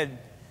 He said,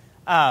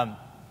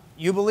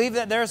 you believe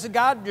that there's a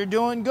God, you're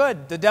doing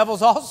good. The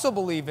devils also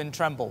believe and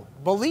tremble.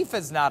 Belief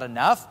is not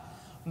enough.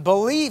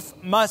 Belief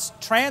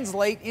must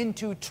translate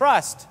into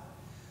trust,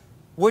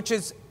 which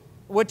is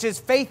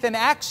faith in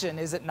action,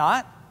 is it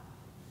not?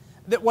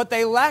 That what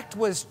they lacked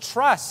was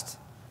trust.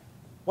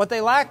 What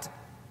they lacked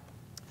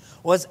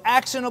was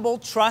actionable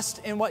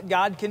trust in what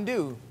God can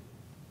do.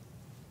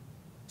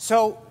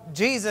 So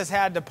Jesus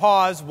had to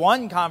pause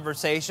one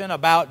conversation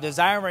about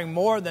desiring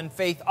more than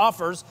faith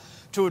offers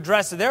to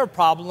address their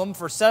problem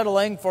for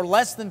settling for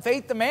less than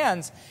faith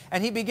demands.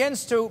 And he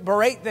begins to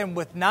berate them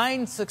with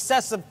 9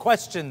 successive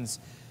questions.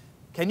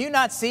 Can you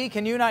not see?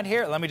 Can you not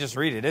hear? Let me just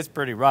read it. It's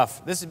pretty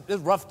rough. This is a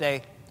rough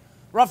day.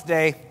 Rough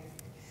day.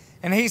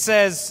 And he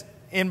says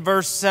in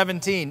verse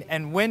 17,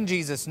 and when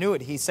Jesus knew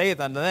it, he saith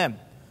unto them,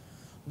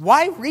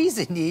 why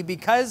reason ye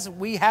because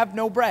we have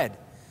no bread?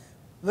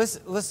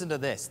 Listen to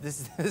this.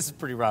 This is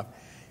pretty rough.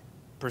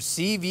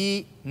 Perceive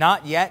ye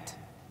not yet,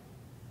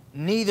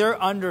 neither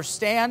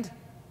understand?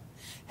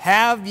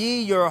 Have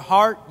ye your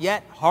heart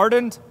yet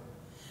hardened?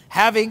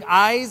 Having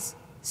eyes,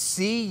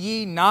 see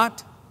ye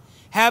not?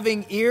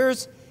 Having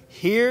ears,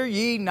 hear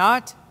ye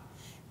not?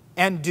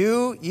 And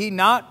do ye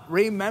not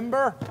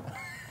remember?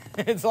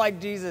 It's like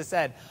Jesus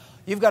said,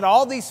 you've got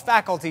all these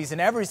faculties and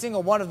every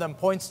single one of them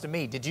points to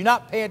me. Did you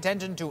not pay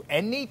attention to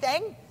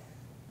anything?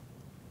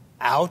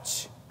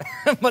 Ouch.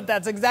 But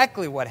that's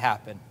exactly what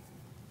happened.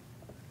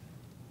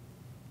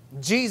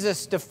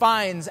 Jesus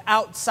defines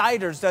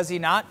outsiders, does he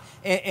not?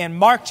 In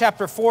Mark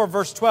chapter 4,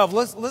 verse 12,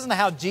 listen to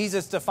how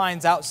Jesus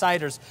defines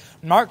outsiders.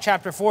 Mark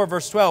chapter 4,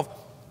 verse 12,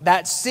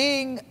 that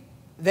seeing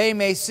they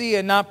may see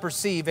and not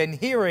perceive, and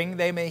hearing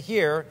they may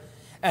hear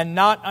and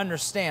not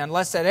understand,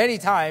 lest at any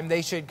time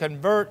they should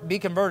be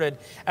converted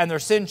and their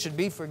sins should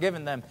be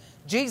forgiven them.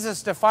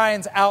 Jesus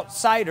defines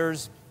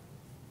outsiders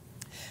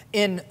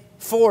in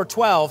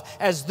 4:12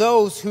 as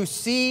those who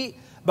see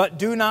but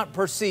do not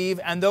perceive,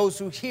 and those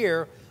who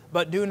hear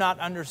but do not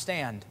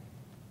understand.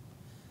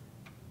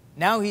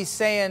 Now he's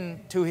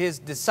saying to his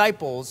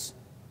disciples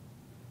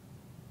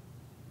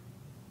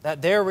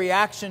that their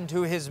reaction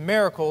to his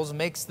miracles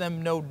makes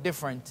them no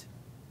different.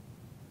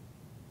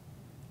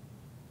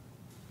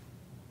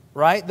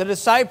 Right? The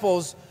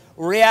disciples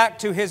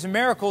react to his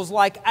miracles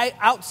like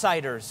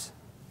outsiders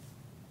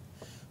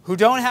who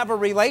don't have a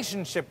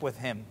relationship with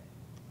him.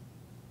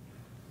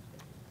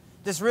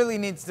 This really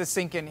needs to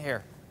sink in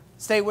here.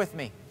 Stay with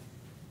me.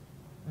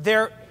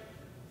 They're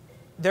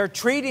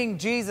treating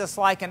Jesus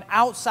like an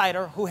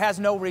outsider who has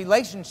no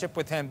relationship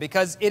with him,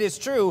 because it is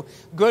true,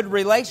 good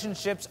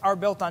relationships are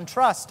built on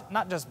trust,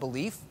 not just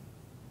belief.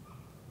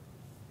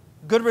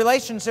 Good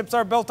relationships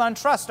are built on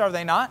trust, are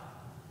they not?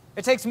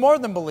 It takes more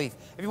than belief.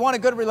 If you want a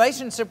good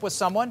relationship with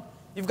someone,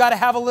 you've got to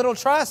have a little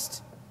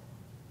trust.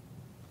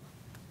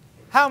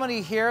 How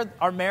many here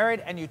are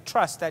married and you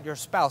trust that your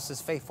spouse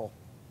is faithful?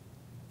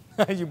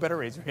 You better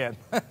raise your hand.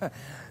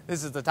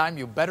 This is the time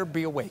you better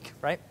be awake,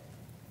 right?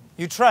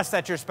 You trust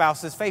that your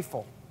spouse is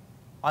faithful.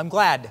 I'm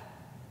glad.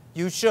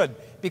 You should,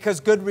 because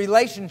good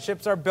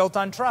relationships are built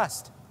on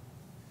trust.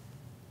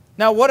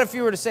 Now, what if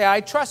you were to say,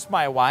 I trust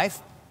my wife,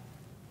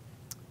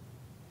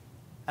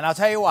 and I'll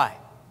tell you why.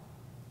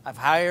 I've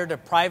hired a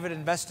private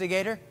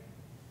investigator,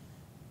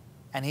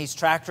 and he's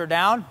tracked her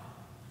down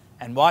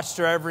and watched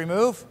her every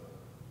move,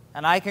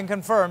 and I can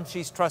confirm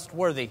she's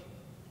trustworthy.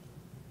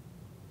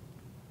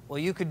 Well,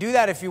 you could do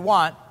that if you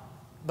want,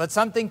 but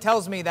something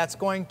tells me that's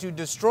going to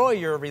destroy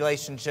your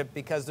relationship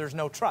because there's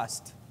no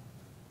trust.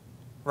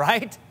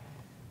 Right?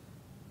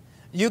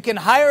 You can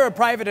hire a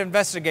private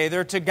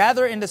investigator to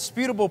gather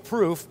indisputable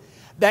proof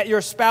that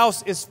your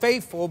spouse is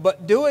faithful,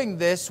 but doing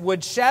this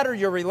would shatter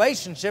your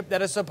relationship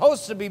that is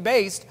supposed to be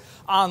based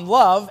on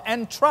love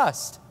and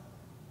trust.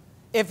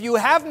 If you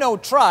have no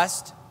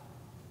trust,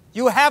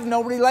 you have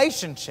no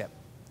relationship.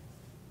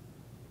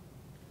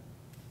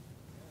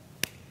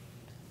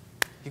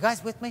 You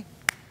guys with me?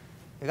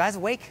 You guys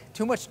awake?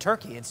 Too much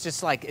turkey. It's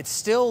just like, it's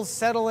still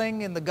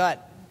settling in the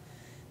gut.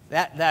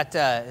 That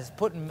is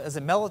putting, is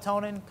it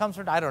melatonin comes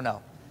from? I don't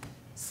know.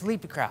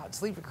 Sleepy crowd,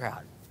 sleepy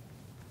crowd.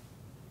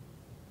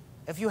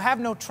 If you have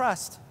no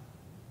trust,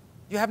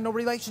 you have no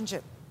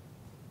relationship.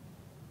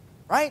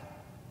 Right?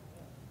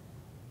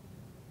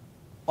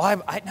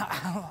 Well,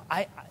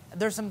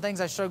 there's some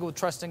things I struggle with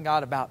trusting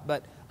God about,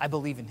 but I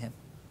believe in him.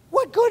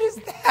 What good is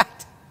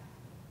that?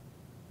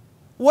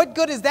 What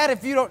good is that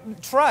if you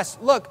don't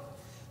trust? Look,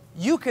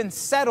 you can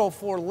settle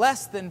for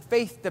less than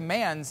faith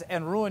demands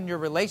and ruin your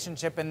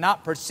relationship and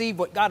not perceive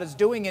what God is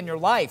doing in your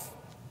life.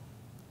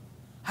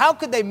 How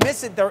could they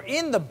miss it? They're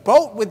in the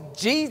boat with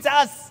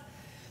Jesus,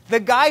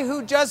 the guy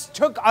who just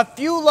took a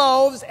few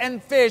loaves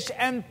and fish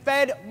and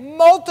fed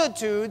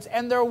multitudes,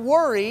 and they're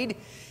worried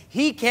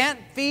he can't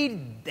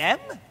feed them.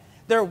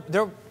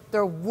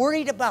 They're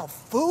worried about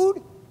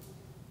food.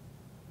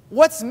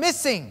 What's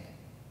missing?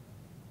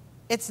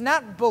 It's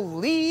not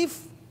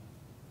belief.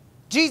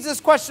 Jesus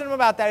questioned him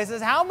about that. He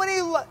says, how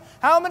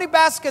many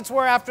baskets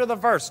were after the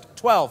first?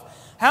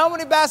 12. How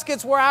many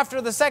baskets were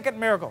after the second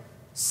miracle?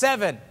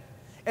 7.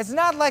 It's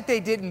not like they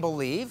didn't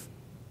believe,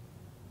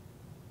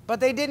 but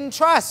they didn't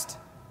trust.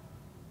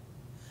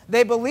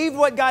 They believed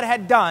what God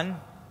had done,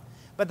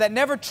 but that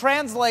never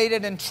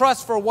translated in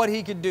trust for what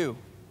He could do.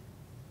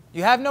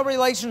 You have no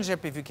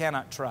relationship if you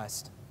cannot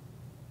trust.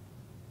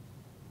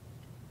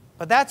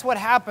 But that's what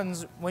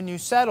happens when you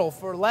settle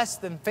for less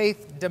than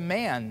faith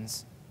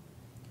demands.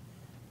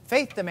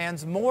 Faith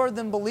demands more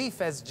than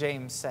belief, as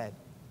James said.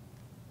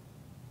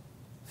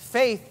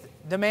 Faith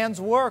demands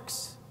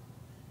works.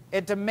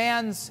 It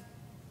demands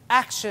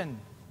action.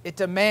 It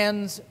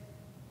demands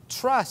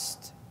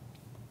trust.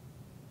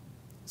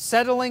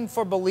 Settling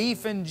for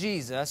belief in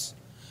Jesus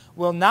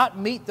will not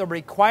meet the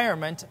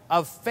requirement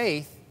of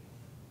faith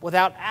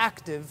without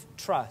active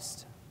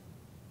trust.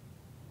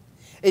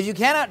 If you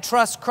cannot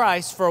trust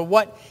Christ for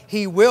what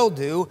He will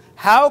do,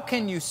 how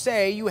can you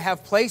say you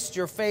have placed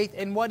your faith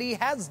in what He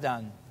has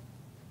done?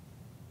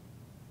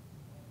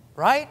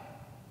 Right?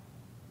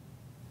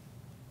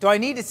 Do I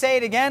need to say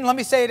it again? Let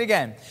me say it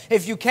again.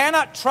 If you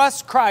cannot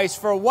trust Christ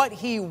for what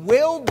He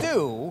will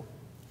do,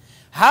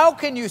 how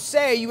can you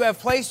say you have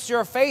placed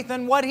your faith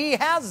in what He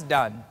has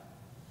done?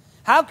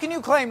 How can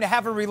you claim to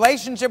have a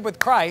relationship with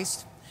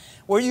Christ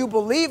where you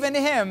believe in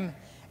Him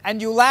and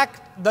you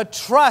lack the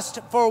trust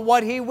for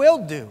what He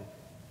will do?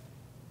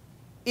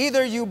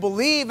 Either you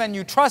believe and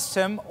you trust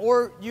Him,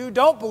 or you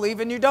don't believe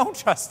and you don't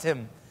trust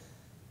Him.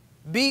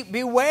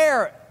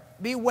 Beware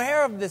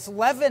of this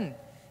leaven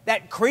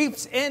that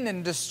creeps in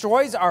and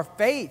destroys our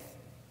faith.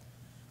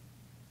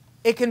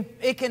 It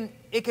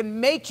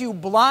can make you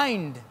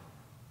blind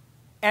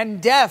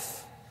and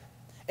deaf.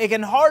 It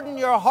can harden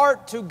your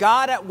heart to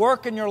God at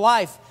work in your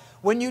life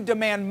when you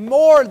demand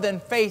more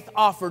than faith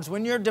offers,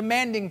 when you're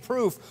demanding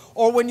proof,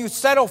 or when you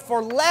settle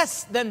for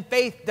less than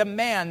faith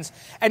demands,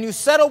 and you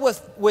settle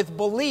with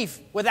belief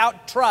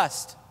without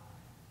trust.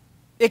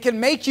 It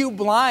can make you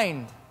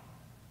blind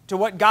to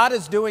what God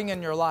is doing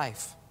in your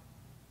life.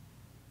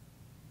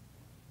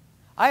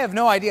 I have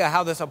no idea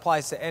how this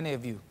applies to any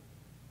of you,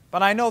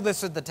 but I know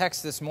this is the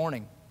text this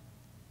morning.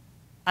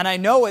 And I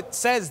know it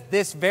says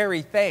this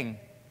very thing.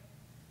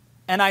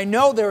 And I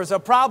know there is a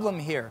problem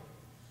here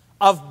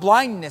of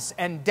blindness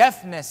and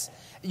deafness.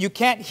 You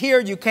can't hear,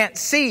 you can't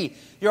see.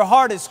 Your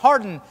heart is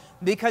hardened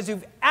because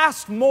you've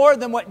asked more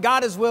than what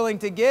God is willing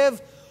to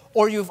give,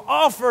 or you've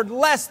offered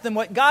less than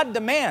what God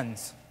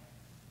demands.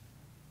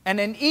 And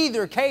in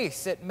either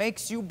case, it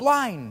makes you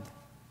blind,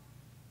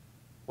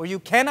 where you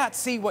cannot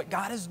see what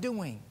God is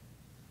doing.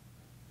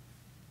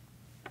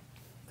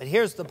 But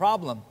here's the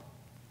problem.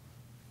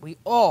 We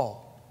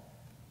all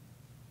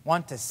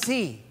want to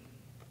see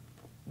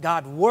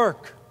God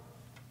work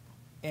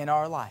in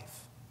our life.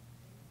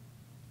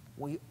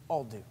 We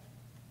all do.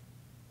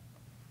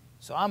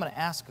 So I'm going to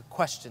ask a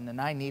question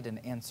and I need an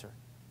answer.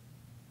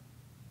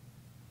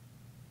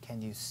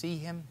 Can you see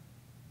Him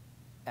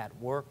at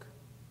work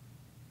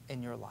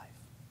in your life?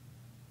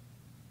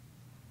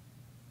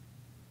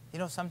 You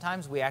know,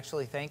 sometimes we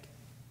actually think,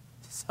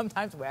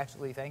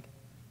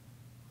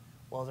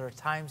 well, there are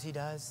times He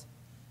does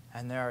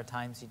and there are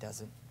times He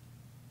doesn't.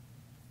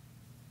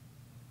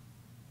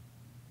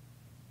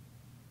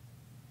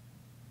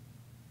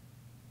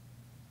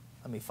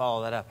 Let me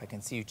follow that up. I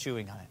can see you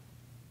chewing on it.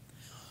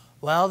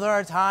 Well, there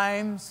are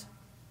times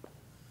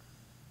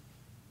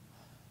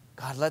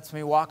God lets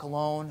me walk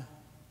alone.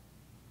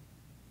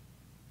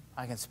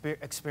 I can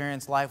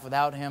experience life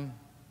without Him.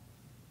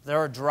 There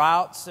are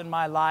droughts in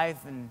my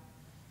life and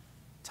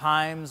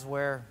times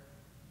where,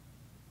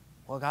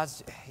 well,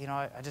 God's,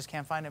 I just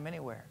can't find Him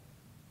anywhere.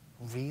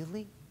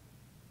 Really?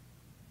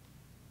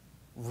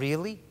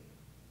 Really?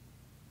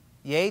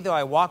 Yea, though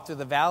I walk through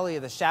the valley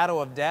of the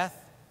shadow of death,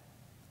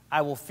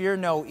 I will fear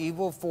no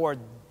evil, for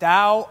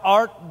Thou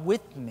art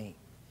with me.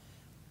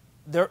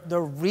 There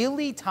are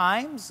really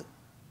times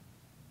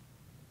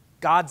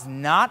God's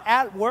not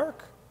at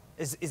work?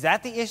 Is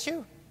that the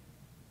issue?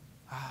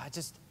 I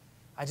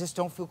just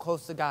don't feel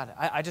close to God.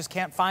 I just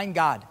can't find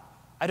God.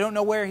 I don't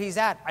know where He's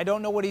at. I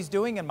don't know what He's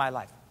doing in my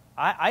life.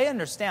 I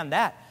understand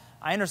that.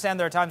 I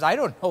understand there are times I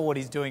don't know what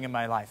He's doing in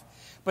my life.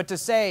 But to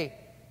say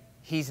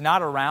He's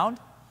not around,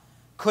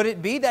 could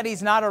it be that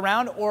He's not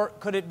around, or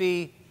could it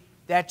be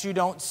that you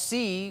don't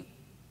see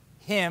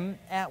Him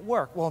at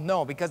work? Well,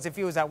 no, because if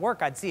He was at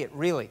work, I'd see it,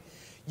 really.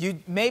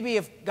 Maybe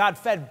if God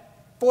fed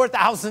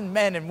 4,000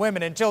 men and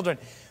women and children,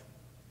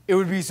 it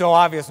would be so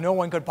obvious no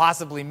one could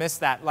possibly miss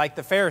that, like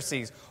the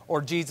Pharisees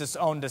or Jesus'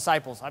 own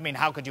disciples. I mean,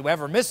 how could you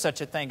ever miss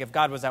such a thing if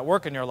God was at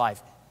work in your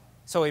life?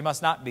 So He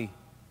must not be.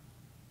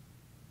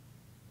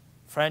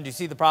 Friend, you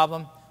see the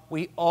problem?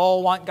 We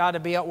all want God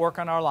to be at work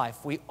in our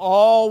life. We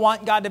all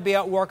want God to be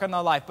at work in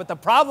our life. But the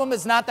problem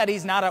is not that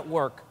He's not at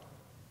work.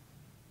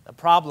 The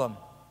problem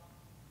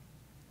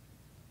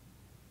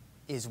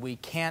is we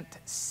can't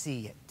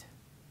see it.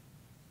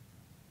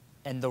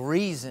 And the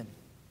reason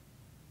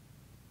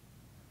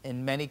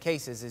in many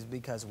cases is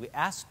because we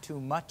ask too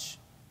much.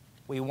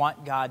 We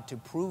want God to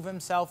prove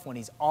himself when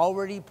he's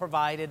already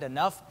provided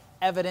enough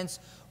evidence,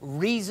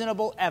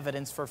 reasonable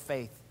evidence for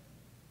faith.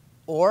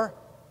 Or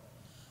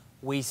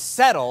we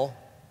settle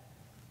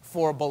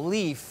for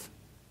belief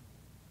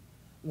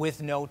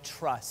with no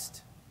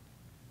trust.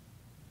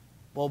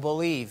 We'll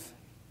believe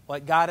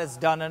what God has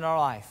done in our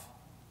life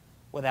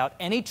without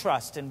any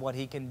trust in what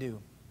he can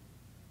do.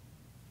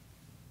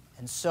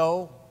 And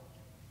so,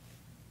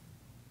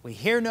 we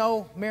hear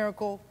no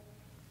miracle,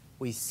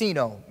 we see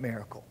no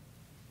miracle.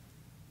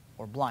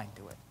 We're blind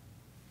to it.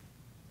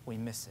 We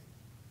miss it.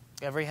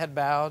 Every head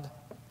bowed,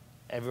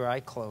 every eye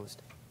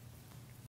closed.